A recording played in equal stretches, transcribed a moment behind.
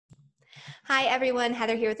Hi everyone,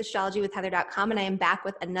 Heather here with Astrology with Heather.com, and I am back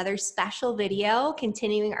with another special video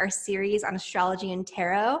continuing our series on astrology and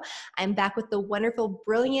tarot. I'm back with the wonderful,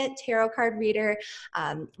 brilliant tarot card reader,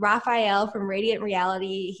 Raphael from Reydiant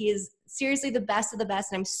Reality. He is seriously the best of the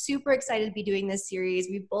best, and I'm super excited to be doing this series.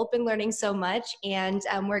 We've both been learning so much, and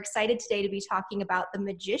we're excited today to be talking about the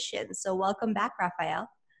magician. So welcome back, Raphael.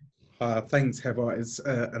 Thanks, Heather. It's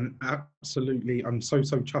I'm so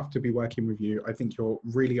chuffed to be working with you. I think you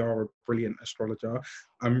really are a brilliant astrologer.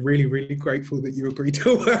 I'm really grateful that you agreed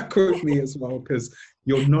to work with me as well, because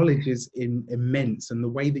your knowledge is immense, and the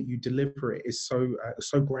way that you deliver it is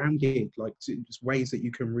so grounded, like just ways that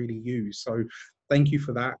you can really use. So thank you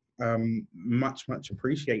for that. Much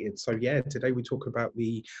appreciated. So yeah, today we talk about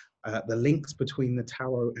the links between the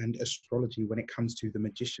tarot and astrology when it comes to the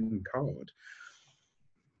magician card.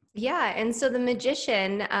 Yeah, and so the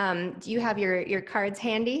magician, do you have your cards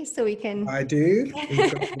handy so we can? I do.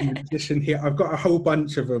 We've got the magician here. I've got a whole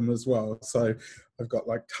bunch of them as well. So I've got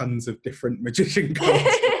like tons of different magician cards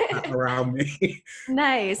around me.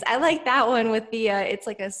 Nice. I like that one with the it's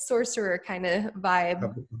like a sorcerer kind of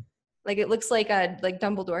vibe. Like it looks like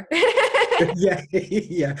Dumbledore.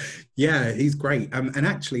 yeah, he's great. And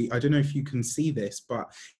actually, I don't know if you can see this,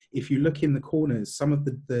 but if you look in the corners, some of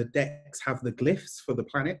the decks have the glyphs for the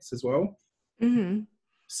planets as well. Mm-hmm.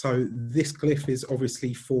 So this glyph is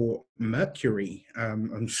obviously for Mercury.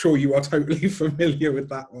 I'm sure you are totally familiar with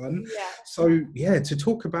that one. Yeah. So yeah, to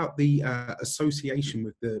talk about the association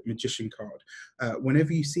with the magician card,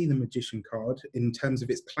 whenever you see the magician card in terms of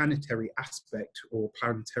its planetary aspect or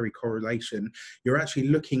planetary correlation, you're actually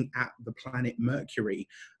looking at the planet Mercury.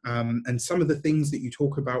 And some of the things that you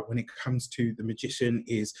talk about when it comes to the magician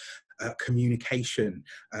is communication,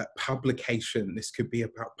 publication. This could be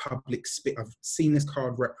about I've seen this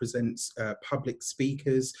card represents public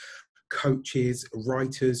speakers, coaches,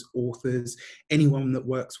 writers, authors, anyone that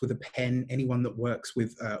works with a pen, anyone that works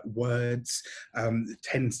with words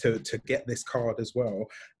tends to get this card as well.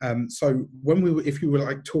 So if you were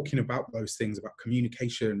like talking about those things, about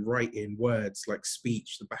communication, writing, words, like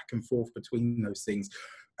speech, the back and forth between those things,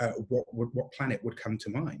 what planet would come to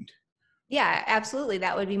mind? Yeah, absolutely.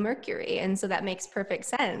 That would be Mercury. And so that makes perfect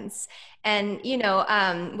sense. And,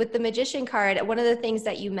 with the magician card, one of the things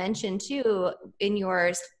that you mentioned too in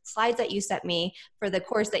your slides that you sent me for the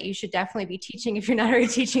course that you should definitely be teaching if you're not already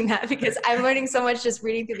teaching that, because I'm learning so much just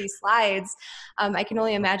reading through these slides. I can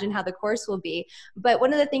only imagine how the course will be. But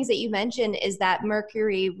one of the things that you mentioned is that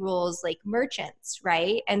Mercury rules like merchants,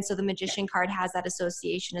 right? And so the magician card has that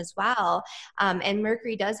association as well. And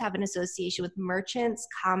Mercury does have an association with merchants,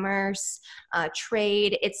 commerce,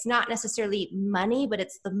 trade. It's not necessarily money, but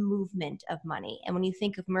it's the movement of money. And when you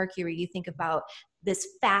think of Mercury, you think about this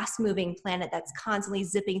fast moving planet that's constantly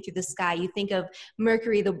zipping through the sky. You think of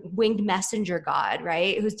Mercury, the winged messenger god,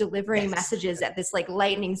 right? Who's delivering messages at this like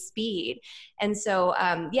lightning speed. And so,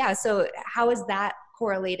 so how is that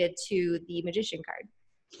correlated to the magician card?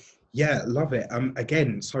 Yeah, love it.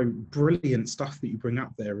 Again, so brilliant stuff that you bring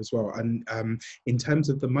up there as well. And in terms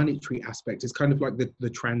of the monetary aspect, it's kind of like the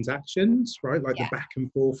transactions, right? Like the back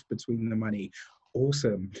and forth between the money.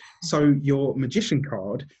 Awesome. So your magician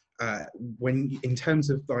card, in terms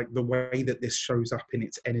of like the way that this shows up in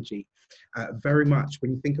its energy, very much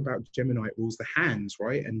when you think about Gemini, it rules the hands,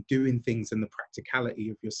 right? And doing things and the practicality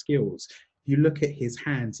of your skills. You look at his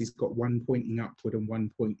hands, he's got one pointing upward and one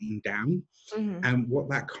pointing down. Mm-hmm. And what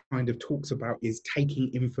that kind of talks about is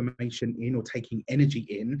taking information in or taking energy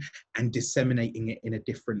in and disseminating it in a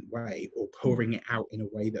different way, or pouring it out in a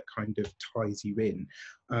way that kind of ties you in.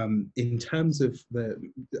 In terms of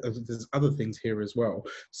there's other things here as well.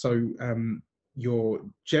 So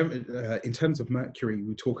in terms of Mercury,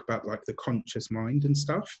 we talk about like the conscious mind and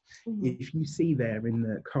stuff. Mm-hmm. If you see there in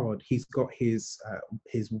the card, he's got his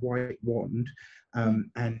white wand,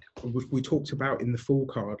 and we talked about in the Fool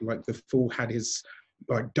card, like the Fool had his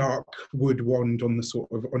like dark wood wand on the sort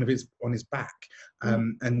of on his back,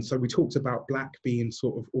 and so we talked about black being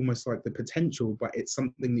sort of almost like the potential, but it's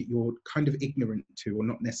something that you're kind of ignorant to or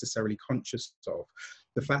not necessarily conscious of.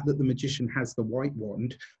 The fact that the magician has the white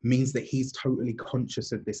wand means that he's totally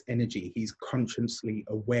conscious of this energy. He's consciously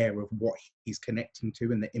aware of what he's connecting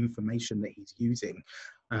to and the information that he's using.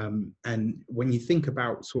 And when you think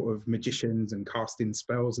about sort of magicians and casting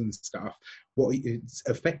spells and stuff, what it's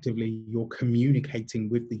effectively, you're communicating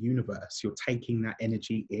with the universe. You're taking that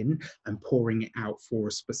energy in and pouring it out for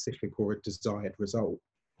a specific or a desired result.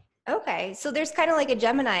 Okay, so there's kind of like a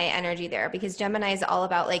Gemini energy there, because Gemini is all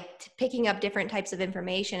about like picking up different types of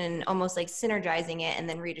information and almost like synergizing it and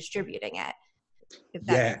then redistributing it. if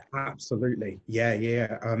that Yeah, makes absolutely.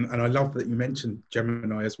 Yeah. And I love that you mentioned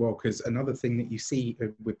Gemini as well, because another thing that you see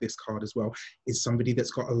with this card as well is somebody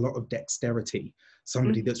that's got a lot of dexterity,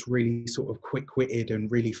 somebody sense. that's really sort of quick-witted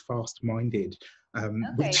and really fast-minded, Okay,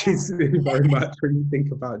 which is very much when you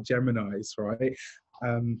think about Geminis, right?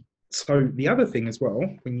 Um, so the other thing as well,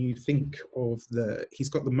 when you think of he's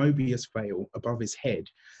got the Mobius veil above his head,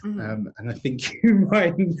 yeah. and I think you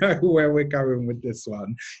might know where we're going with this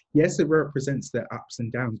one. Yes, it represents their ups and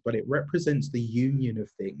downs, but it represents the union of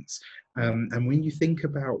things. And when you think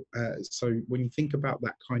about, when you think about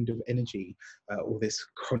that kind of energy, or this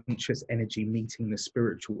conscious energy meeting the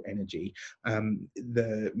spiritual energy,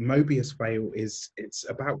 the Mobius veil it's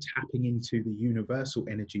about tapping into the universal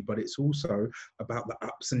energy, but it's also about the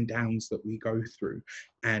ups and downs that we go through.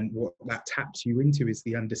 And what that taps you into is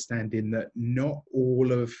the understanding that not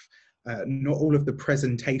all of the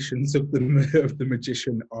presentations of the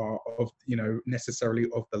magician are of, necessarily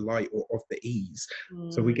of the light or of the ease.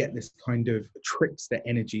 So we Mm. get this kind of trickster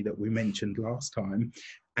energy that we mentioned last time.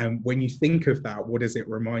 And when you think of that, what does it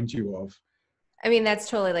remind you of? I mean, that's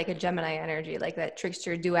totally like a Gemini energy, like that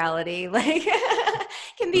trickster duality. Like,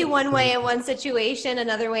 can be one way in Absolutely. one situation,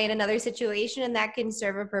 another way in another situation, and that can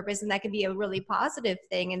serve a purpose, and that can be a really positive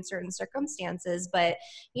thing in certain circumstances. But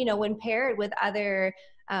when paired with other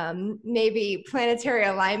maybe planetary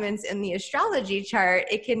alignments in the astrology chart,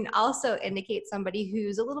 it can also indicate somebody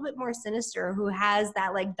who's a little bit more sinister, who has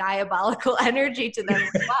that like diabolical energy to them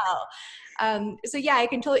as well. So yeah, I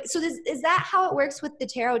can totally. So is that how it works with the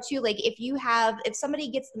tarot too? Like if somebody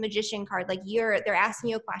gets the magician card, like they're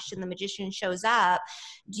asking you a question, the magician shows up.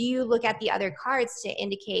 Do you look at the other cards to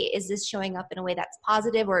indicate, is this showing up in a way that's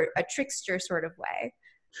positive or a trickster sort of way?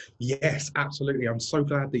 Yes, absolutely. I'm so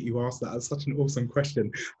glad that you asked that. That's such an awesome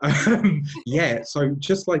question. Yeah, so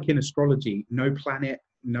just like in astrology, no planet,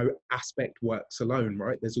 no aspect works alone,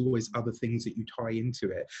 right? There's always other things that you tie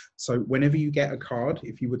into it. So whenever you get a card,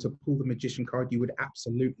 if you were to pull the magician card, you would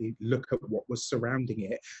absolutely look at what was surrounding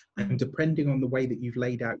it. Mhm. And depending on the way that you've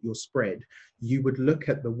laid out your spread, you would look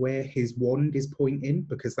at where his wand is pointing,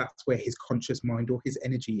 because that's where his conscious mind or his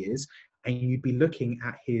energy is. And you'd be looking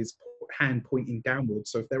at his hand pointing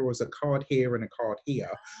downwards. So if there was a card here and a card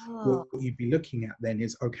here, Oh, what you'd be looking at then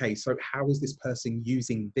is, okay, so how is this person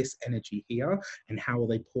using this energy here, and how are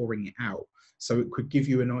they pouring it out? So it could give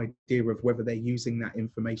you an idea of whether they're using that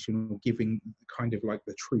information or giving kind of like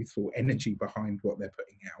the truthful energy behind what they're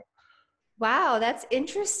putting out. wow, that's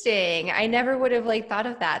interesting. I never would have like thought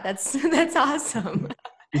of that. That's that's awesome.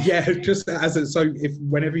 Yeah, just so if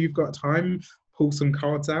whenever you've got time, pull some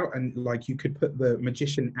cards out, and like you could put the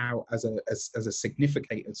magician out as a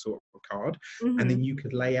significator sort of card, and Hmm. then you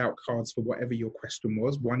could lay out cards for whatever your question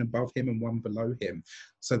was, one above him and one below him.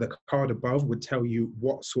 So the card above would tell you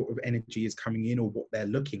what sort of energy is coming in or what they're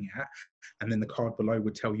looking at, and then the card below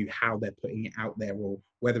would tell you how they're putting it out there, or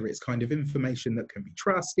whether it's kind of information that can be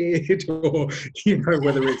trusted, or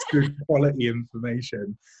whether it's good quality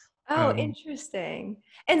information. Oh, um, interesting.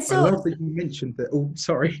 And I so, love that you mentioned that. Oh,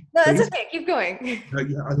 sorry, no, that's please. okay. Keep going. No,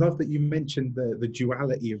 yeah, I love that you mentioned the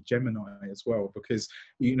duality of Gemini as well, because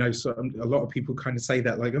so a lot of people kind of say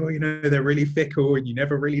that, like, oh, they're really fickle, and you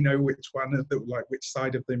never really know which one of the like which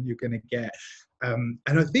side of them you're going to get. And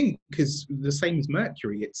I think because the same as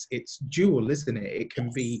Mercury, it's dual, isn't it? It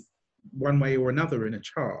can be Yes. one way or another in a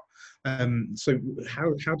chart. So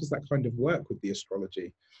how does that kind of work with the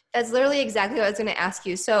astrology? That's literally exactly what I was going to ask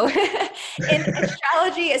you. So, in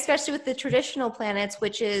astrology, especially with the traditional planets,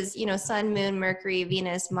 which is, Sun, Moon, Mercury,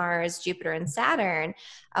 Venus, Mars, Jupiter, and Saturn,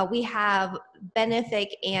 we have benefic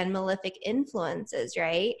and malefic influences,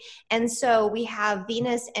 right? And so we have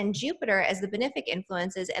Venus and Jupiter as the benefic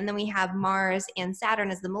influences, and then we have Mars and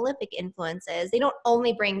Saturn as the malefic influences. They don't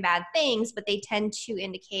only bring bad things, but they tend to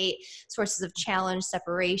indicate sources of challenge,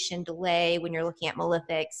 separation, delay when you're looking at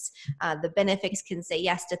malefics. The benefics can say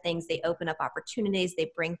yes to things, they open up opportunities,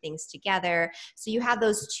 they bring things together. So you have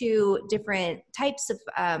those two different types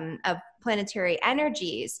of planetary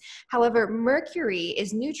energies. However, Mercury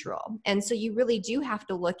is neutral. And so you really do have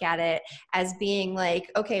to look at it as being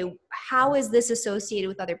like, okay, how is this associated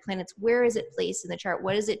with other planets? Where is it placed in the chart?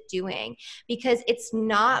 What is it doing? Because it's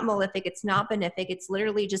not malefic, it's not benefic, it's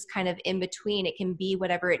literally just kind of in between. It can be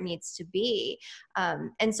whatever it needs to be.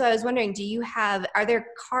 And so I was wondering, are there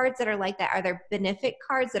cards that are like that? Are there benefic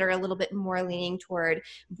cards that are a little bit more leaning toward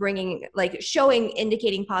bringing, like showing,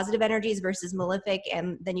 indicating positive energies versus malefic?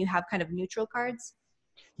 And then you have kind of neutral cards?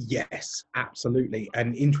 Yes, absolutely.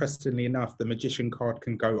 And interestingly enough, the magician card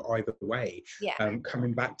can go either way. Yeah.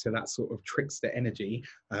 Coming back to that sort of trickster energy.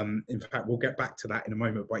 In fact, we'll get back to that in a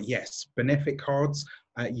moment. But yes, benefic cards,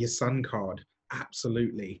 your sun card.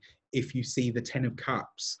 Absolutely. If you see the Ten of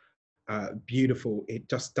Cups, beautiful. It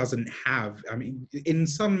just doesn't have, I mean, in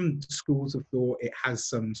some schools of thought, it has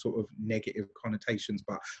some sort of negative connotations,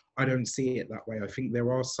 but I don't see it that way. I think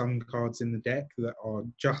there are some cards in the deck that are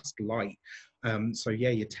just light. So yeah,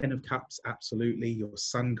 your Ten of Cups, absolutely. Your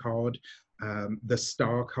Sun card, the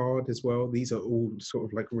Star card as well. These are all sort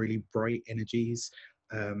of like really bright energies.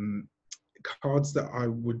 Cards that I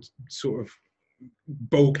would sort of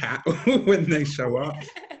bulk at when they show up.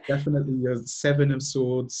 Definitely your Seven of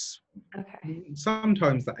Swords, Okay.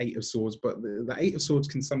 sometimes the Eight of Swords, but the Eight of Swords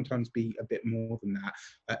can sometimes be a bit more than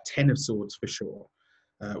that. Ten of Swords for sure.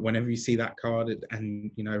 Whenever you see that card,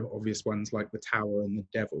 and you know, obvious ones like the Tower and the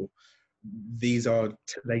Devil, these are,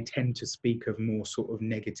 they tend to speak of more sort of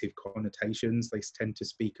negative connotations. They tend to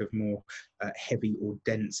speak of more heavy or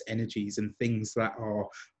dense energies and things that are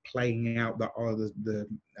playing out, that are the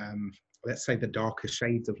let's say the darker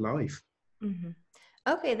shades of life. Mm-hmm.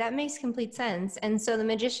 Okay, that makes complete sense. And so the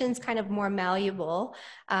magician's kind of more malleable.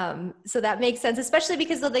 So that makes sense, especially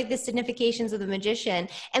because of like the significations of the magician.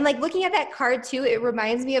 And like looking at that card too, it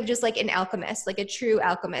reminds me of just like an alchemist, like a true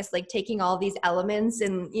alchemist, like taking all these elements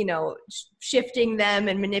and, you know, shifting them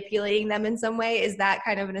and manipulating them in some way. Is that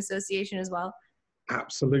kind of an association as well?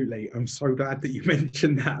 Absolutely. I'm so glad that you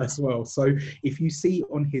mentioned that as well. So if you see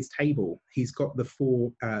on his table, he's got the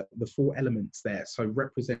four elements there. So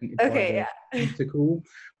represented by Okay, the yeah. pentacle,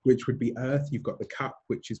 which would be earth. You've got the cup,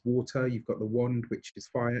 which is water. You've got the wand, which is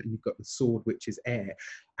fire, and you've got the sword, which is air.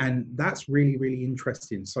 And that's really, really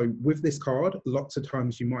interesting. So with this card, lots of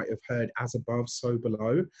times you might have heard as above, so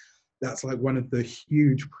below. That's like one of the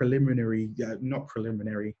huge preliminary, not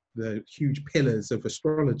preliminary, the huge pillars of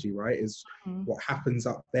astrology, right? Is Mhm. what happens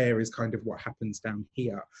up there is kind of what happens down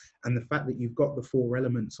here. And the fact that you've got the four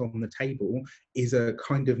elements on the table is a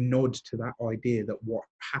kind of nod to that idea that what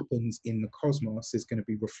happens in the cosmos is going to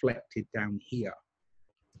be reflected down here.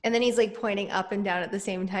 And then he's like pointing up and down at the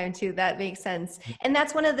same time too. That makes sense. And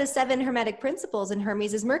that's one of the seven hermetic principles, and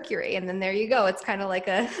Hermes is Mercury. And then there you go. It's kind of like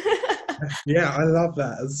a Yeah, I love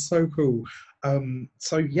that. It's so cool.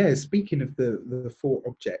 So yeah, speaking of the four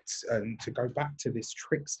objects, and to go back to this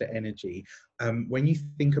trickster energy, when you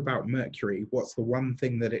think about Mercury, what's the one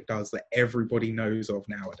thing that it does that everybody knows of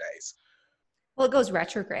nowadays? well, it goes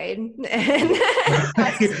retrograde and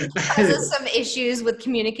causes some issues with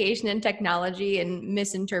communication and technology and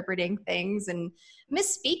misinterpreting things and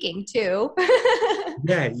misspeaking too.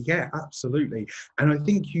 Yeah, yeah, absolutely. And I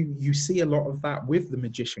think you see a lot of that with the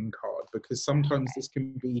magician card, because sometimes this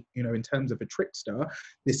can be, you know, in terms of a trickster,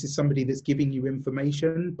 this is somebody that's giving you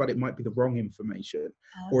information, but it might be the wrong information.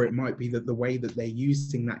 Or Okay. it might be that the way that they're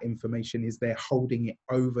using that information is they're holding it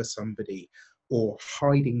over somebody or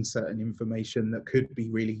hiding certain information that could be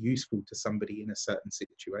really useful to somebody in a certain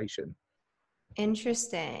situation.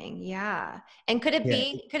 Interesting. Yeah. And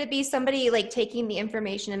Yeah, could it be somebody like taking the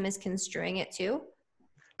information and misconstruing it too?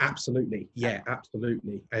 absolutely. Yeah,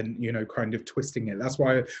 absolutely. And, you know, kind of twisting it. That's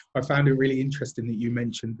why I found it really interesting that you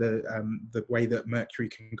mentioned the way that Mercury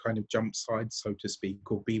can kind of jump sides, so to speak,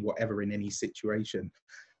 or be whatever in any situation.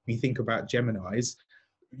 When you think about Geminis,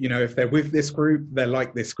 you know, if they're with this group, they're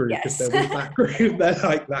like this group. If Yes. they're with that group, they're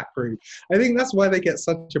like that group. I think that's why they get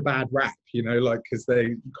such a bad rap, you know, like, because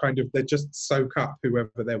they're just soak up whoever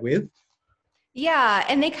they're with. Yeah,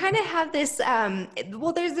 and they kind of have this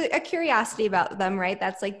well, there's a curiosity about them, right?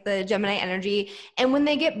 That's like the Gemini energy. And when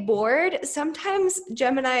they get bored, sometimes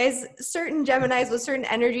certain Geminis with certain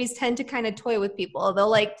energies tend to kind of toy with people. They'll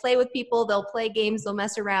like play with people, they'll play games, they'll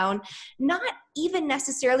mess around, not even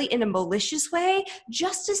necessarily in a malicious way,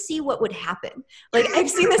 just to see what would happen. Like I've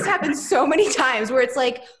seen this happen so many times where it's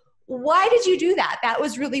like, why did you do that? That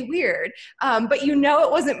was really weird. But you know, it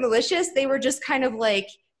wasn't malicious. They were just kind of like,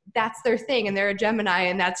 that's their thing and they're a Gemini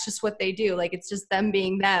and that's just what they do. Like it's just them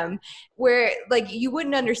being them, where like you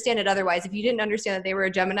wouldn't understand it otherwise. If you didn't understand that they were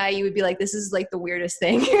a Gemini, you would be like, this is like the weirdest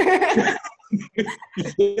thing.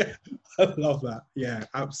 Yeah, I love that. Yeah,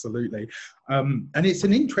 absolutely. And it's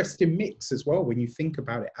an interesting mix as well when you think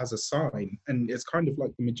about it as a sign. And it's kind of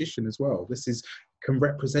like the magician as well. This is can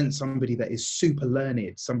represent somebody that is super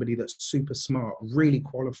learned, somebody that's super smart, really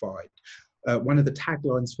qualified. One of the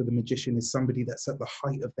taglines for the magician is somebody that's at the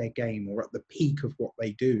height of their game or at the peak of what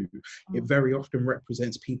they do. It very often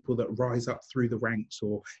represents people that rise up through the ranks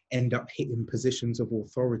or end up hitting positions of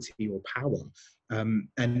authority or power. And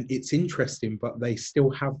it's interesting, but they still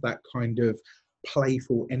have that kind of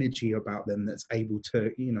playful energy about them that's able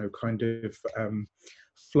to, you know, kind of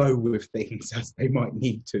flow with things as they might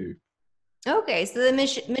need to. Okay, so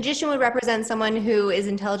the magician would represent someone who is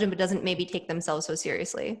intelligent but doesn't maybe take themselves so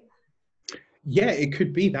seriously. Yeah, it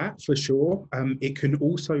could be that for sure. It can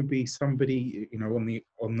also be somebody, you know,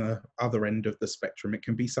 on the other end of the spectrum. It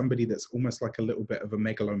can be somebody that's almost like a little bit of a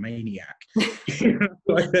megalomaniac, you know,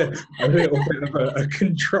 like a little bit of a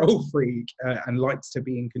control freak, and likes to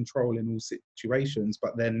be in control in all situations.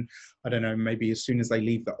 But then, I don't know, maybe as soon as they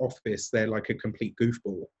leave the office, they're like a complete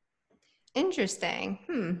goofball. Interesting.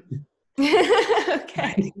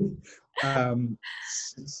 Okay.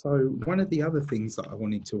 So one of the other things that I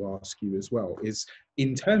wanted to ask you as well is,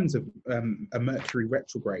 in terms of a Mercury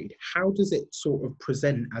retrograde, how does it sort of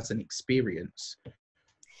present as an experience?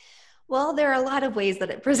 Well, there are a lot of ways that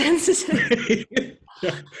it presents.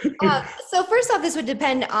 Yeah. So first off, this would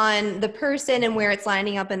depend on the person and where it's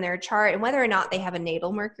lining up in their chart and whether or not they have a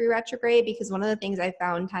natal Mercury retrograde. Because one of the things I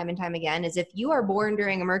found time and time again is if you are born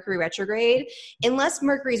during a Mercury retrograde, unless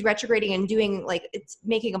Mercury is retrograding and doing like it's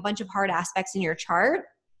making a bunch of hard aspects in your chart,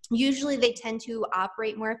 usually they tend to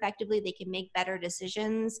operate more effectively. They can make better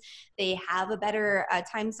decisions. They have a better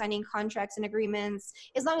time signing contracts and agreements.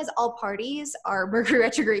 As long as all parties are Mercury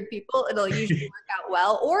retrograde people, it'll usually work out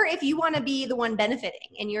well. Or if you want to be the one benefiting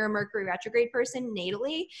and you're a Mercury retrograde person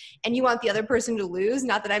natally and you want the other person to lose,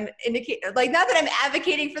 not that I'm not that I'm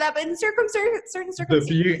advocating for that, but in certain circumstances,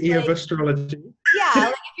 The beauty of astrology. yeah, like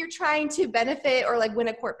if you're trying to benefit or like win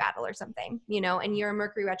a court battle or something, you know, and you're a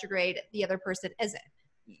Mercury retrograde, the other person isn't,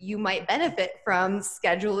 you might benefit from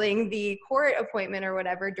scheduling the court appointment or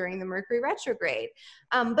whatever during the Mercury retrograde.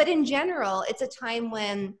 But in general, it's a time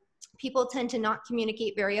when people tend to not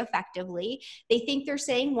communicate very effectively. They think they're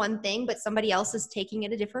saying one thing, but somebody else is taking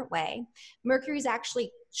it a different way. Mercury is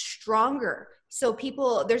actually stronger. So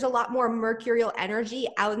there's a lot more mercurial energy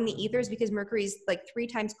out in the ethers because Mercury is like 3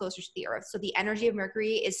 times closer to the Earth. So the energy of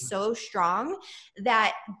Mercury is so strong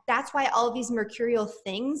that's why all of these mercurial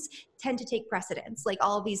things tend to take precedence, like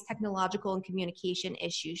all of these technological and communication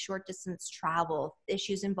issues, short distance travel,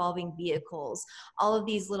 issues involving vehicles, all of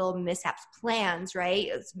these little mishaps, plans, right?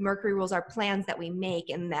 Mercury rules are plans that we make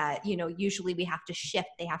and that, you know, usually we have to shift.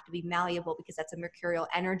 They have to be malleable because that's a mercurial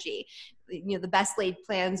energy. You know, the best laid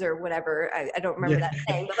plans or whatever, I don't remember that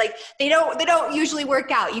saying, but like they don't usually work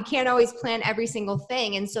out. You can't always plan every single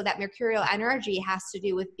thing. And so that mercurial energy has to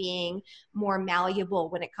do with being more malleable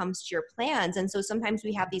when it comes to your plans. And so sometimes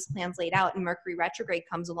we have these plans laid out and Mercury retrograde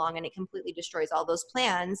comes along and it completely destroys all those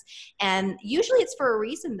plans. And usually it's for a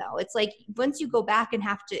reason though. It's like once you go back and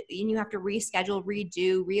you have to reschedule,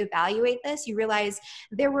 redo, reevaluate this, you realize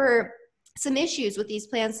there were some issues with these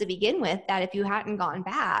plans to begin with that if you hadn't gone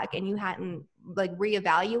back and you hadn't like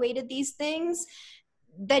reevaluated these things,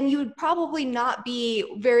 then you would probably not be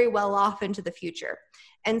very well off into the future.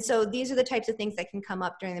 And so these are the types of things that can come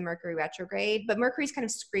up during the Mercury retrograde, but Mercury's kind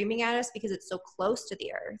of screaming at us because it's so close to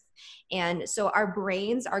the Earth. And so our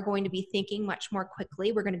brains are going to be thinking much more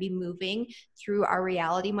quickly. We're going to be moving through our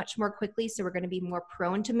reality much more quickly. So we're going to be more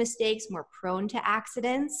prone to mistakes, more prone to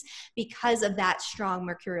accidents because of that strong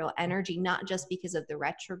mercurial energy, not just because of the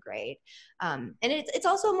retrograde. And it's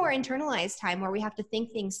also a more internalized time where we have to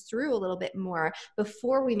think things through a little bit more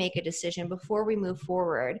before we make a decision, before we move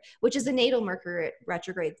forward, which is a natal Mercury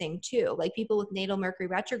retrograde thing too. Like people with natal Mercury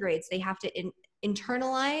retrogrades, they have to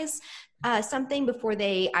internalize something before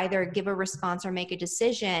they either give a response or make a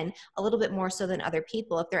decision a little bit more so than other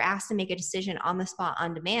people. If they're asked to make a decision on the spot,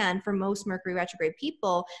 on demand, for most Mercury retrograde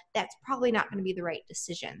people, that's probably not going to be the right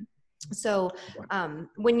decision. So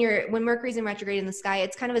when Mercury's in retrograde in the sky,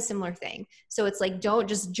 it's kind of a similar thing. So it's like, don't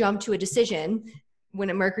just jump to a decision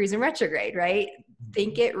when Mercury's in retrograde, right?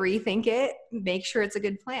 Think it, rethink it, make sure it's a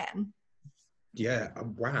good plan. Yeah,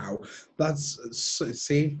 wow.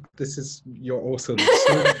 See, this is, you're awesome.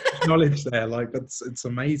 So much knowledge there. Like it's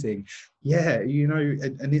amazing. Yeah, you know,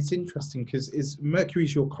 and it's interesting because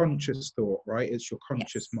Mercury's your conscious thought, right? It's your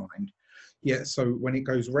conscious mind. Yeah, so when it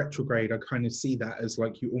goes retrograde, I kind of see that as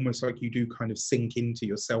like you almost like you do kind of sink into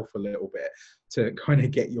yourself a little bit to kind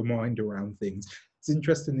of get your mind around things. It's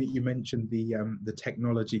interesting that you mentioned the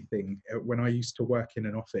technology thing. When I used to work in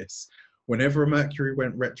an office, whenever Mercury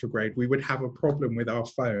went retrograde, we would have a problem with our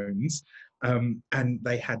phones, and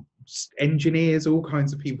they had engineers, all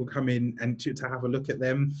kinds of people come in and to have a look at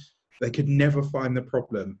them. They could never find the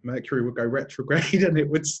problem. Mercury would go retrograde and it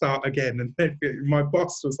would start again. And then my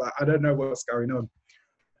boss was like, I don't know what's going on.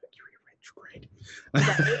 Mercury retrograde.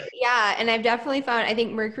 Right. Yeah. And I've definitely found, I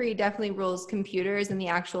think Mercury definitely rules computers and the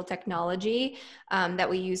actual technology that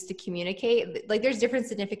we use to communicate. Like there's different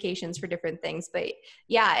significations for different things, but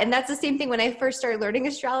yeah. And that's the same thing. When I first started learning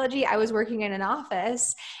astrology, I was working in an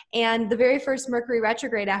office, and the very first Mercury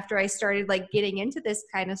retrograde, after I started like getting into this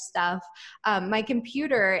kind of stuff, my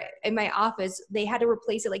computer in my office, they had to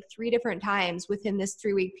replace it like 3 different times within this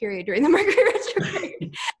 3-week period during the Mercury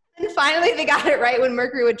retrograde. And finally they got it right when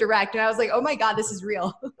Mercury would direct. And I was like, oh my God, this is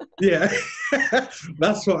real. Yeah,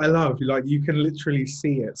 that's what I love. Like you can literally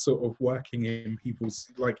see it sort of working in people's,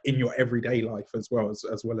 like in your everyday life as well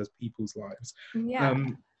as people's lives. Yeah.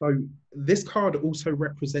 So this card also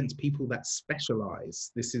represents people that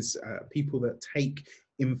specialize. This is people that take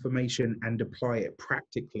information and apply it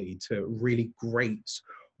practically to really great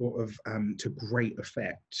sort of to great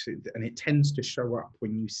effect, and it tends to show up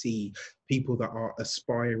when you see people that are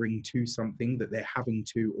aspiring to something that they're having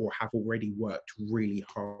to or have already worked really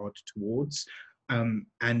hard towards.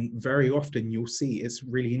 And very often you'll see, it's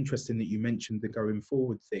really interesting that you mentioned the going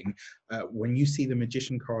forward thing. When you see the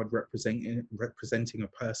magician card representing a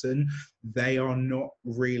person, they are not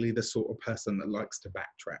really the sort of person that likes to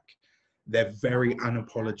backtrack. They're very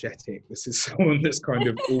unapologetic. This is someone that's kind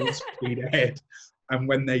of all speed ahead. And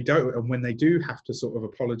when they don't, and when they do have to sort of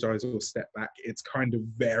apologize or step back, it's kind of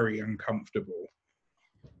very uncomfortable.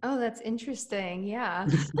 Oh, that's interesting. Yeah.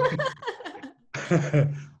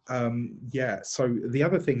 Yeah, so the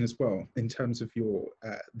other thing as well in terms of your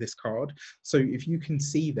this card, so if you can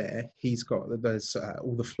see there, he's got, there's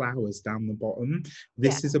all the flowers down the bottom. Yeah.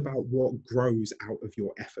 This is about what grows out of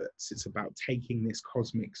your efforts. It's about taking this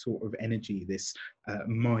cosmic sort of energy, this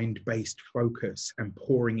mind-based focus, and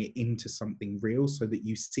pouring it into something real so that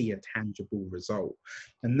you see a tangible result.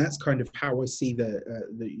 And that's kind of how I see the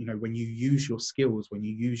when you use your skills, when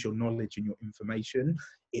you use your knowledge and your information,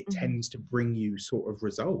 it Mhm. tends to bring you sort of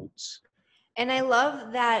results. And I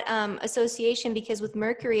love that association, because with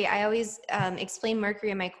Mercury, I always explain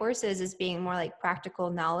Mercury in my courses as being more like practical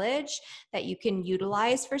knowledge that you can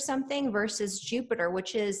utilize for something, versus Jupiter,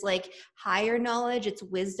 which is like higher knowledge, it's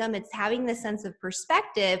wisdom, it's having this sense of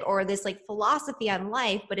perspective or this like philosophy on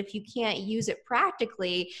life. But if you can't use it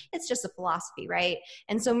practically, it's just a philosophy, right?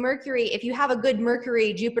 And so Mercury, if you have a good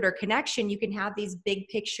Mercury Jupiter connection, you can have these big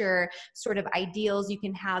picture sort of ideals, you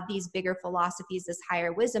can have these bigger philosophies, this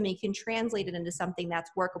higher wisdom, and you can translate it into something that's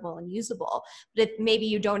workable and usable. But if maybe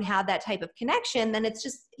you don't have that type of connection, then it's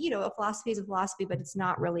just, a philosophy is a philosophy, but it's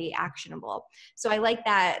not really actionable. So I like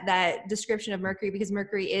that description of Mercury, because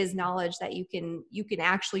Mercury is knowledge that you can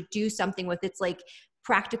actually do something with. It's like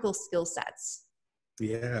practical skill sets.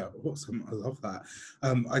 Yeah, awesome. I love that.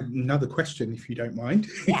 Another question, if you don't mind.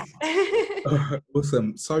 Yeah.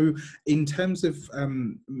 Awesome. So, in terms of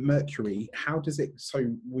Mercury, how does it?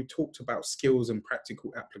 So, we talked about skills and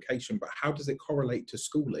practical application, but how does it correlate to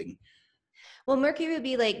schooling? Well, Mercury would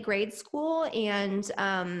be like grade school and,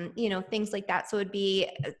 things like that. So it'd be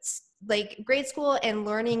like grade school and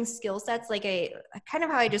learning skill sets, like a kind of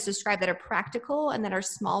how I just described, that are practical and that are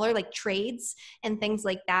smaller, like trades and things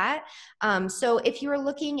like that. So if you were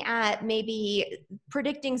looking at maybe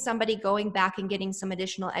predicting somebody going back and getting some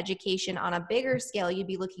additional education on a bigger scale, you'd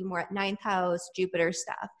be looking more at ninth house, Jupiter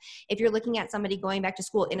stuff. If you're looking at somebody going back to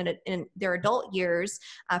school in their adult years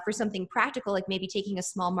for something practical, like maybe taking a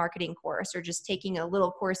small marketing course or just taking a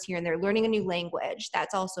little course here and there, learning a new language,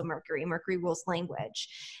 that's also Mercury. Mercury rules language.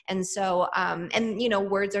 And so,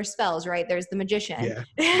 words are spells, right? There's the magician. Yeah,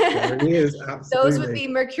 there it is. Those would Absolutely. be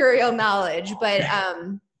mercurial knowledge, but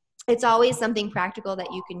it's always something practical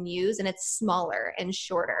that you can use, and it's smaller and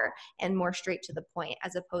shorter and more straight to the point,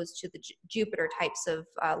 as opposed to the Jupiter types of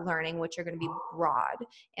learning, which are going to be broad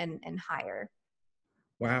and higher.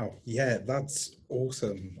 Wow. Yeah, that's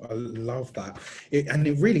awesome. I love that. And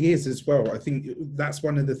it really is as well. I think that's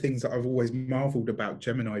one of the things that I've always marveled about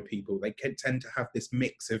Gemini people. They can tend to have this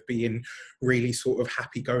mix of being really sort of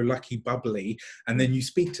happy-go-lucky, bubbly, and then you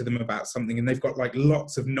speak to them about something and they've got like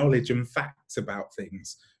lots of knowledge and facts about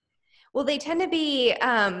things. Well, they tend to be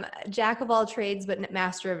jack of all trades, but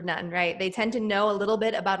master of none, right? They tend to know a little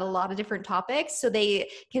bit about a lot of different topics, so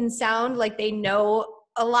they can sound like they know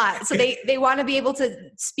a lot. So they want to be able to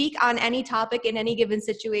speak on any topic in any given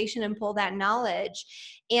situation and pull that knowledge.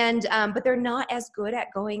 And but they're not as good at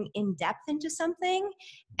going in depth into something.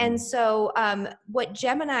 And so what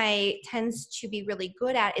Gemini tends to be really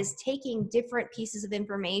good at is taking different pieces of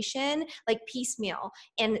information, like piecemeal,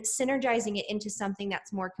 and synergizing it into something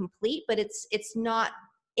that's more complete, but it's not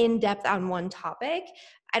in depth on one topic.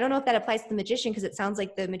 I don't know if that applies to the magician, because it sounds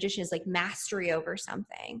like the magician is like mastery over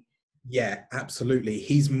something. Yeah, absolutely.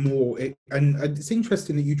 He's more, and it's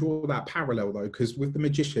interesting that you draw that parallel though, because with the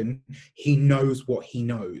magician, he knows what he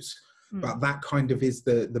knows. Hmm. But that kind of is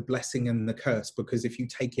the blessing and the curse, because if you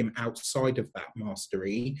take him outside of that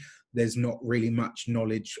mastery, there's not really much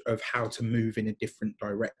knowledge of how to move in a different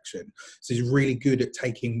direction. So he's really good at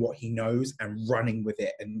taking what he knows and running with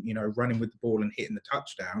it, and running with the ball and hitting the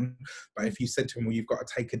touchdown. But if you said to him, well, you've got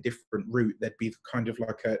to take a different route, there'd be kind of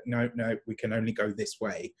like a no, no, we can only go this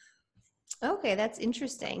way. Okay, that's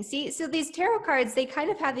interesting. See, so these tarot cards, they kind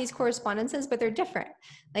of have these correspondences, but they're different.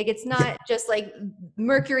 Like it's not just like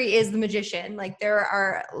Mercury is the magician. Like there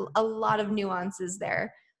are a lot of nuances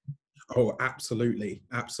there. Oh, absolutely.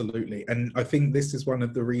 Absolutely. And I think this is one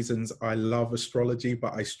of the reasons I love astrology,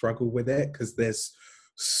 but I struggle with it because there's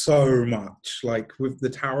so much. Like with the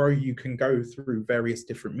tarot, you can go through various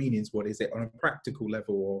different meanings. What is it on a practical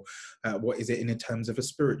level, or what is it in terms of a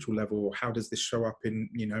spiritual level, or how does this show up in,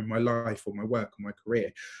 my life or my work or my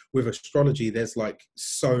career? With astrology, there's like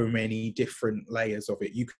so many different layers of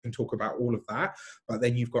it. You can talk about all of that, but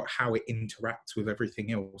then you've got how it interacts with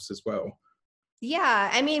everything else as well. Yeah,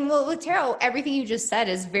 I mean, well, with tarot, everything you just said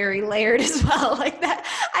is very layered as well. Like that,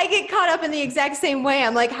 I get caught up in the exact same way.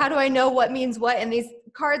 I'm like, how do I know what means what? And these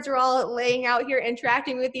cards are all laying out here,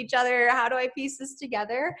 interacting with each other. How do I piece this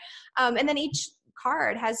together? And then each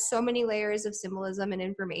card has so many layers of symbolism and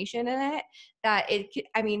information in it that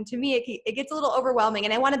I mean, to me, it gets a little overwhelming.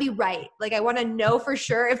 And I want to be right. Like, I want to know for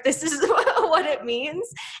sure if this is what it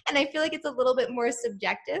means. And I feel like it's a little bit more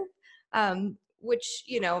subjective. Which,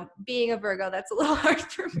 being a Virgo, that's a little hard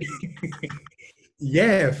for me.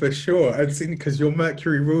 Yeah, for sure. I've seen, because you're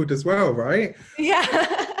Mercury ruled as well, right? Yeah.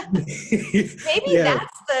 Maybe Yeah,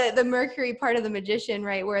 that's the Mercury part of the magician,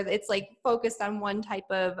 right? Where it's like focused on one type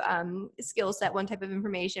of skill set, one type of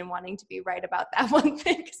information, wanting to be right about that one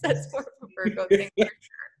thing, because that's more of a Virgo thing for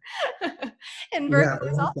sure. And yeah, Virgo I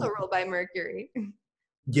is love also that. ruled by Mercury.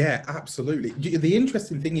 Yeah, absolutely. The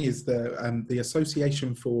interesting thing is the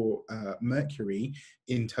association for Mercury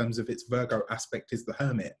in terms of its Virgo aspect is the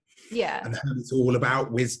Hermit, Yeah. and the Hermit's all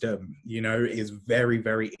about wisdom. Is very,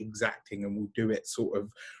 very exacting, and will do it sort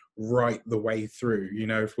of right the way through.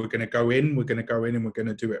 If we're going to go in, we're going to go in, and we're going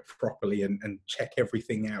to do it properly and check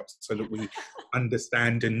everything out so that we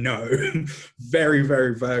understand and know. Very,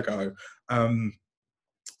 very Virgo. Um,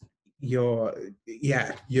 your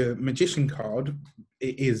magician card,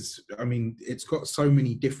 it is, I mean, it's got so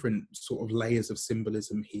many different sort of layers of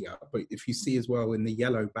symbolism here, but if you see as well in the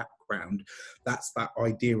yellow background, that's that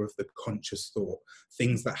idea of the conscious thought,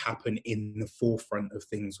 things that happen in the forefront of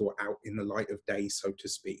things or out in the light of day, so to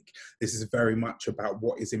speak. This is very much about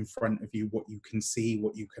what is in front of you, what you can see,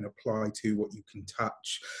 what you can apply to, what you can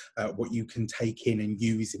touch, what you can take in and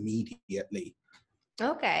use immediately.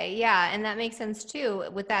 Okay. Yeah. And that makes sense too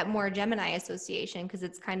with that more Gemini association, because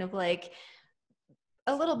it's kind of like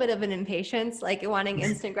a little bit of an impatience, like wanting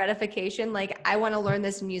instant gratification. Like, I want to learn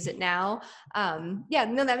this and use it now. Yeah,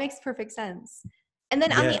 no, that makes perfect sense. And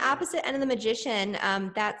then on Yeah. the opposite end of the magician,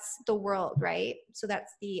 that's the world, right? So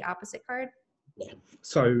that's the opposite card.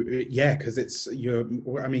 So yeah, because it's your,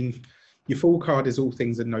 I mean, your full card is all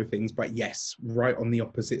things and no things, but yes, right on the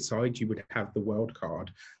opposite side, you would have the world card.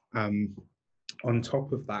 Um, on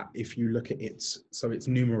top of that, if you look at its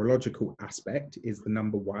numerological aspect is the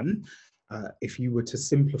number one. If you were to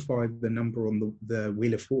simplify the number on the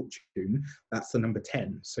Wheel of Fortune, that's the number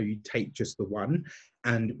 10. So you take just the one,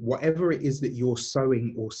 and whatever it is that you're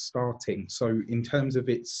sowing or starting. So in terms of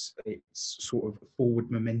its sort of forward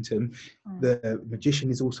momentum, the magician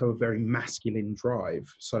is also a very masculine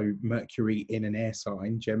drive. So Mercury in an air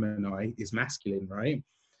sign, Gemini, is masculine, right?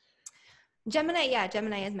 Gemini, yeah,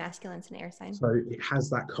 Gemini is masculine, it's an air sign. So it has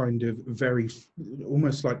that kind of very,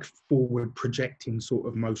 almost like forward projecting sort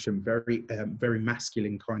of motion, very, very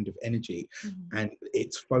masculine kind of energy. Mhm. And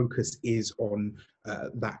its focus is on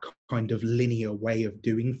that kind of linear way of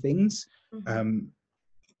doing things. Mhm. Um,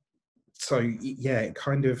 so yeah, it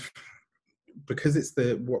kind of, because it's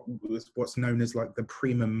what's known as like the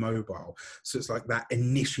primum mobile, so it's like that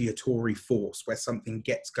initiatory force where something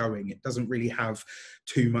gets going. It doesn't really have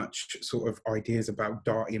too much sort of ideas about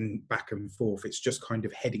darting back and forth. It's just kind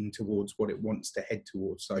of heading towards what it wants to head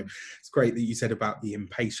towards. So it's great that you said about the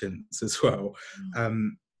impatience as well.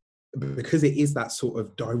 Because it is that sort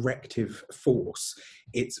of directive force,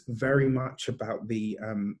 it's very much about the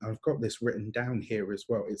I've got this written down here as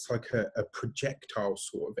well, it's like a projectile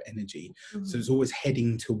sort of energy. So Mhm. it's always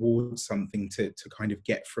heading towards something to kind of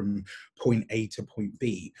get from point A to point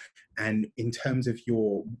B. And in terms of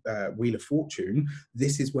your Wheel of Fortune,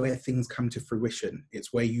 this is where things come to fruition.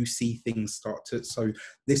 It's where you see things start to, so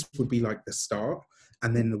this would be like the start,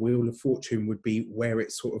 And then the Wheel of Fortune would be where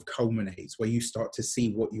it sort of culminates, where you start to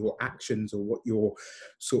see what your actions or what your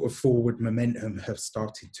sort of forward momentum have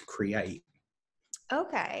started to create.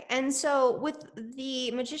 Okay. And so with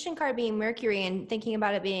the magician card being Mercury and thinking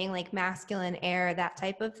about it being like masculine air, that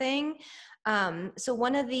type of thing. So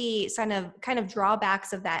one of the kind of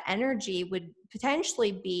drawbacks of that energy would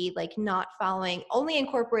potentially be like not following, only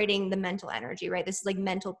incorporating the mental energy, right? This is like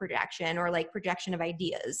mental projection or like projection of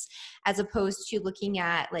ideas, as opposed to looking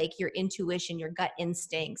at like your intuition, your gut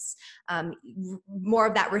instincts, more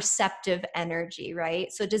of that receptive energy,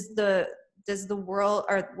 right? So does the world,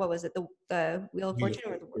 or what was it, the Wheel of Wheel of Fortune,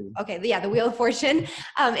 or Fortune. okay, yeah, the Wheel of Fortune,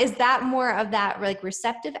 is that more of that like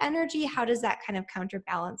receptive energy? How does that kind of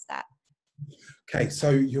counterbalance that? Okay, so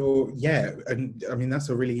you're, yeah, and I mean, that's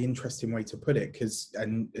a really interesting way to put it, because,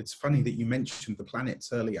 and it's funny that you mentioned the planets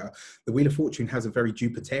earlier. The Wheel of Fortune has a very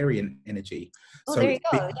Jupiterian energy. Oh, So there you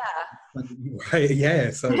it's big, go. right, yeah,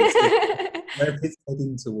 so it's Yeah. where it's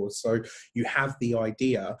heading towards. So you have the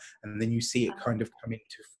idea, and then you see it kind of come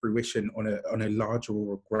into fruition on a larger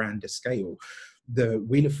or a grander scale. The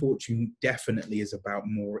Wheel of Fortune definitely is about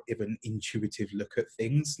more of an intuitive look at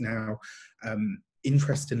things. Now,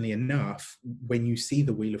 interestingly enough, when you see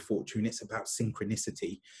the Wheel of Fortune, it's about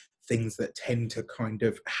synchronicity, things that tend to kind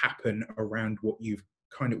of happen around what you've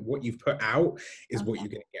put out is what Okay.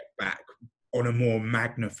 you're going to get back on a more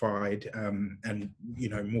magnified and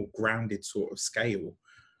more grounded sort of scale.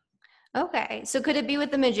 Okay. So could it be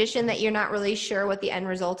with the magician that you're not really sure what the end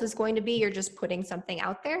result is going to be? You're just putting something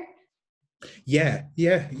out there? Yeah,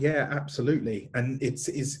 absolutely. And it's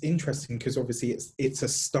interesting because obviously it's a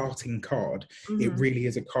starting card. It Hmm. really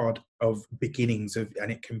is a card of beginnings of,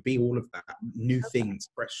 and it can be all of that, new things,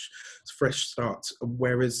 fresh starts.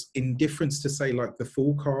 Whereas in difference to say like the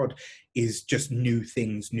Fool card is just new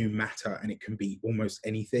things, new matter, and it can be almost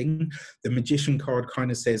anything. The Magician card kind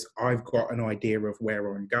of says, I've got an idea of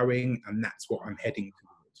where I'm going, and that's what I'm heading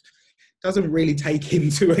towards. Doesn't really take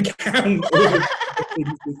into account all of the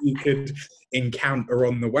things that you could encounter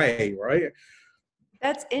on the way, right?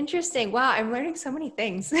 That's interesting. Wow, I'm learning so many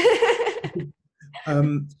things.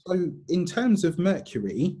 So in terms of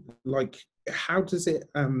Mercury, like how does it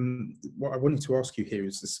what I wanted to ask you here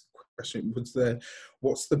is this question,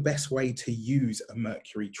 what's the best way to use a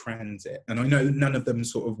Mercury transit? And I know none of them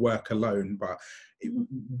sort of work alone, but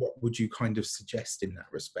what would you kind of suggest in that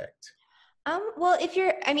respect? Well,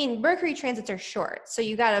 I mean, Mercury transits are short, so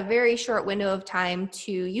you got a very short window of time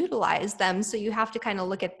to utilize them. So you have to kind of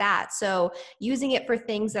look at that. So using it for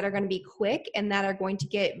things that are going to be quick and that are going to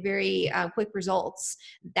get very quick results,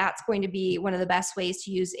 that's going to be one of the best ways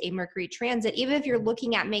to use a Mercury transit. Even if you're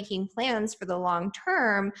looking at making plans for the long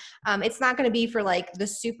term, it's not going to be for like the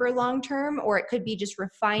super long term, or it could be just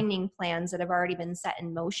refining plans that have already been set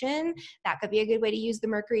in motion. That could be a good way to use the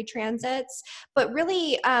Mercury transits. But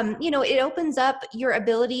really, it opens up your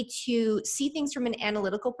ability to see things from an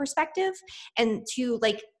analytical perspective and to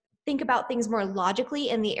like think about things more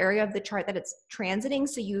logically in the area of the chart that it's transiting.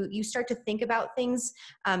 So you start to think about things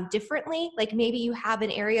differently. Like maybe you have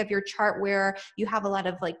an area of your chart where you have a lot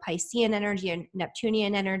of like Piscean energy and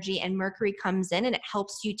Neptunian energy, and Mercury comes in and it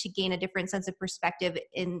helps you to gain a different sense of perspective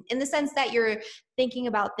in the sense that you're thinking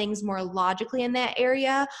about things more logically in that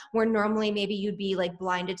area, where normally maybe you'd be like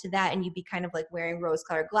blinded to that and you'd be kind of like wearing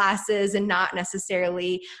rose-colored glasses and not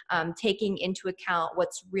necessarily taking into account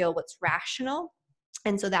what's real, what's rational.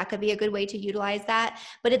 And so that could be a good way to utilize that,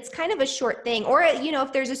 but it's kind of a short thing. Or,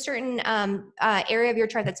 if there's a certain area of your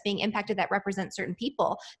chart that's being impacted that represents certain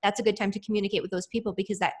people, that's a good time to communicate with those people,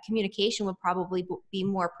 because that communication would probably be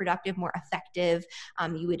more productive, more effective.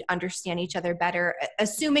 You would understand each other better,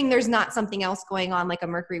 assuming there's not something else going on like a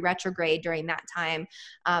Mercury retrograde during that time.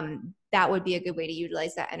 That would be a good way to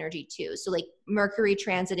utilize that energy too. So like Mercury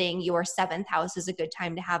transiting your seventh house is a good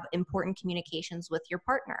time to have important communications with your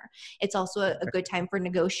partner. It's also a good time for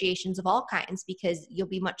negotiations of all kinds, because you'll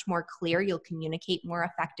be much more clear. You'll communicate more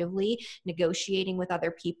effectively negotiating with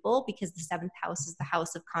other people, because the seventh house is the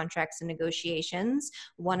house of contracts and negotiations,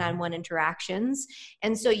 one-on-one interactions.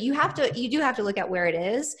 And so you do have to look at where it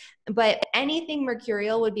is, but anything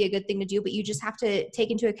mercurial would be a good thing to do, but you just have to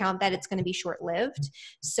take into account that it's going to be short-lived.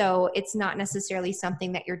 So it's not necessarily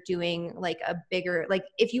something that you're doing like a bigger, like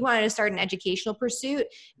if you wanted to start an educational pursuit,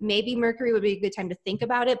 maybe Mercury would be a good time to think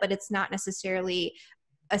about it, but it's not necessarily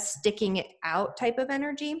a sticking it out type of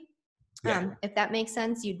energy. Yeah. If that makes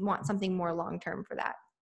sense, you'd want something more long-term for that.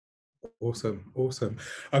 Awesome, awesome.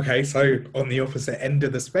 Okay, so on the opposite end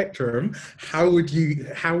of the spectrum, how would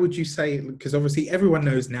you say, because obviously everyone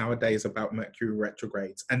knows nowadays about Mercury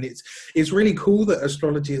retrogrades, and it's really cool that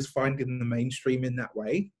astrology is finding the mainstream in that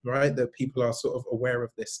way, right? That people are sort of aware of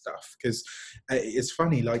this stuff, because it's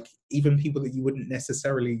funny, like even people that you wouldn't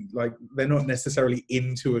necessarily like, they're not necessarily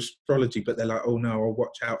into astrology, but they're like, oh no, I'll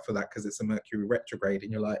watch out for that because it's a Mercury retrograde,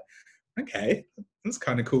 and you're like, okay, that's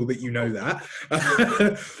kind of cool that you know that.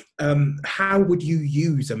 How would you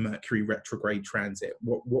use a Mercury retrograde transit?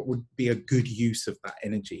 What would be a good use of that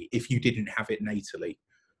energy if you didn't have it natally?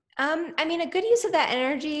 I mean, a good use of that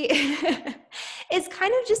energy is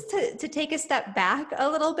kind of just to take a step back a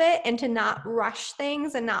little bit and to not rush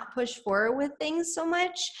things and not push forward with things so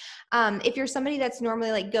much. If you're somebody that's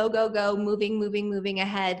normally like go, go, go, moving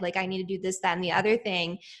ahead, like I need to do this, that, and the other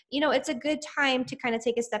thing, it's a good time to kind of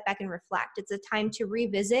take a step back and reflect. It's a time to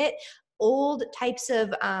revisit old types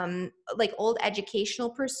of like old educational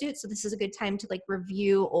pursuits. So this is a good time to like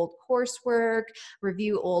review old coursework,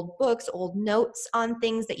 review old books, old notes on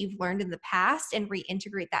things that you've learned in the past, and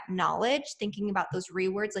reintegrate that knowledge, thinking about those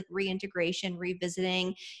rewords like reintegration,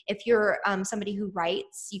 revisiting. If you're somebody who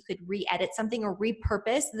writes, you could re-edit something or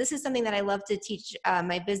repurpose. This is something that I love to teach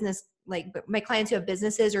my business, like my clients who have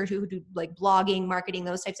businesses or who do like blogging, marketing,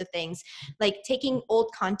 those types of things. Like taking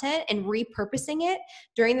old content and repurposing it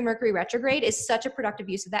during the Mercury retrograde is such a productive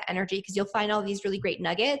use of that energy, because you'll find all these really great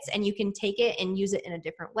nuggets and you can take it and use it in a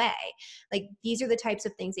different way. Like these are the types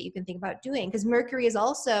of things that you can think about doing, because Mercury is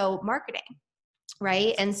also marketing,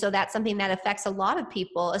 right? And so that's something that affects a lot of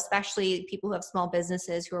people, especially people who have small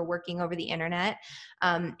businesses who are working over the internet.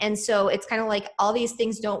 And so it's kind of like all these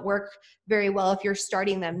things don't work very well if you're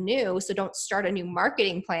starting them new. So don't start a new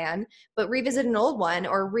marketing plan, but revisit an old one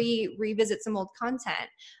or revisit some old content.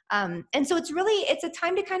 And so it's a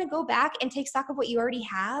time to kind of go back and take stock of what you already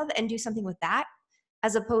have and do something with that,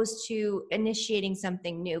 as opposed to initiating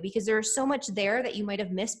something new, because there's so much there that you might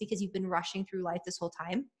have missed because you've been rushing through life this whole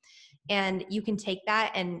time. And you can take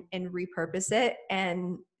that and repurpose it.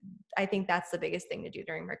 And I think that's the biggest thing to do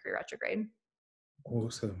during Mercury retrograde.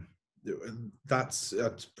 Awesome. That's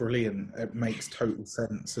brilliant. It makes total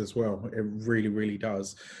sense as well. It really, really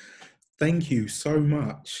does. Thank you so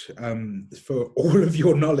much for all of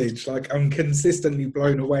your knowledge. Like I'm consistently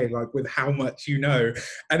blown away, like with how much you know,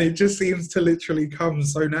 and it just seems to literally come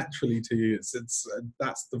so naturally to you. It's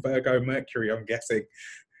that's the Virgo Mercury, I'm guessing.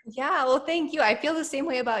 Yeah, well, thank you. I feel the same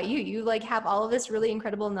way about you. You like have all of this really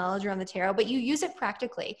incredible knowledge around the tarot, but you use it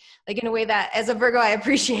practically, like in a way that as a Virgo, I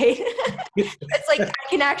appreciate. It's like, I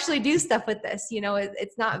can actually do stuff with this,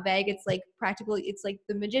 it's not vague. It's like practical. It's like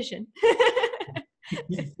the magician.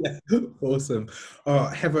 Yeah, awesome.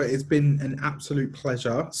 Heather, it's been an absolute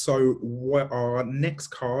pleasure. So what our next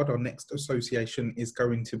card, our next association is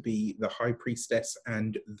going to be the High Priestess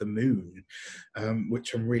and the Moon,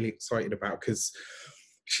 which I'm really excited about because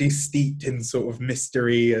she's steeped in sort of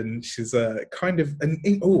mystery, and she's a kind of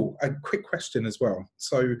a quick question as well.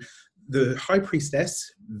 So the High Priestess,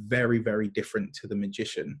 very, very different to the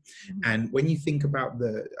Magician. And when you think about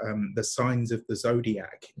the signs of the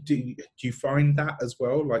zodiac, do you find that as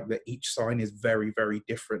well, like that each sign is very, very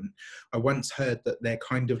different? I once heard that they're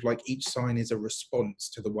kind of like each sign is a response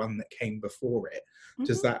to the one that came before it.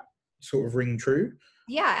 Does that sort of ring true?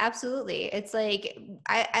 Yeah, absolutely. It's like,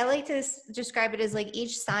 I like to describe it as like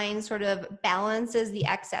each sign sort of balances the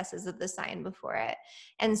excesses of the sign before it.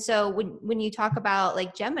 And so when you talk about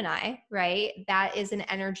like Gemini, right, that is an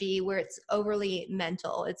energy where it's overly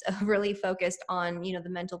mental. It's overly focused on, the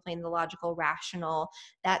mental plane, the logical, rational,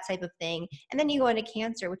 that type of thing. And then you go into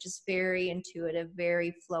Cancer, which is very intuitive,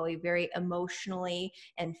 very flowy, very emotionally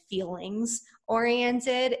and feelings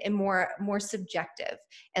oriented and more subjective.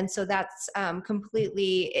 And so that's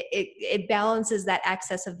completely, it balances that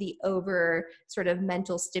excess of the over sort of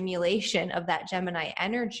mental stimulation of that Gemini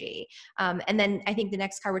energy. And then I think the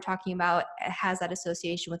next card we're talking about has that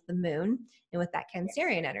association with the moon and with that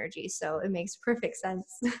Cancerian energy. So it makes perfect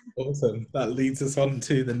sense. Awesome. That leads us on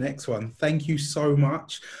to the next one. Thank you so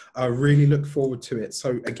much. I really look forward to it.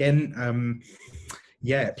 So again,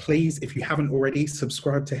 yeah, please, if you haven't already,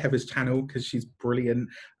 subscribe to Heather's channel because she's brilliant.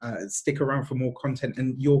 Stick around for more content.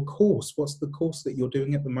 And your course, what's the course that you're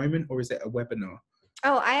doing at the moment, or is it a webinar?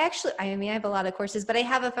 Oh, I have a lot of courses, but I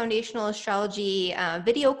have a foundational astrology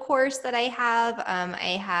video course that I have.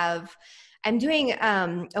 I have I'm doing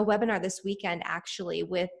a webinar this weekend actually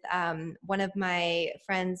with one of my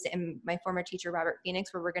friends and my former teacher, Robert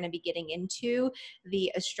Phoenix, where we're going to be getting into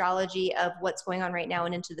the astrology of what's going on right now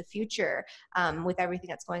and into the future with everything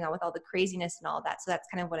that's going on with all the craziness and all that. So that's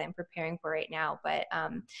kind of what I'm preparing for right now. But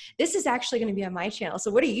this is actually going to be on my channel. So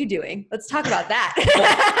what are you doing? Let's talk about that.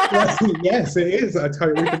 Yes, it is. I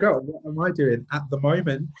totally forgot. What am I doing at the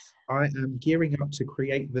moment? I am gearing up to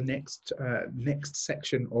create the next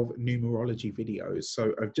section of numerology videos.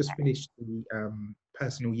 So I've just finished the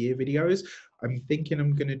personal year videos. I'm thinking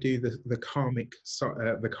I'm going to do the karmic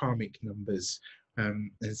numbers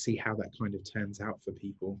and see how that kind of turns out for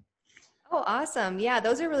people. Oh, awesome. Yeah,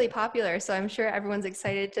 those are really popular. So I'm sure everyone's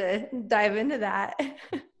excited to dive into that.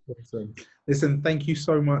 Awesome. Listen, thank you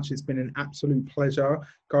so much. It's been an absolute pleasure.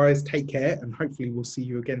 Guys, take care and hopefully we'll see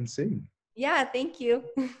you again soon. Yeah, thank you.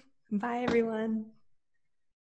 Bye, everyone.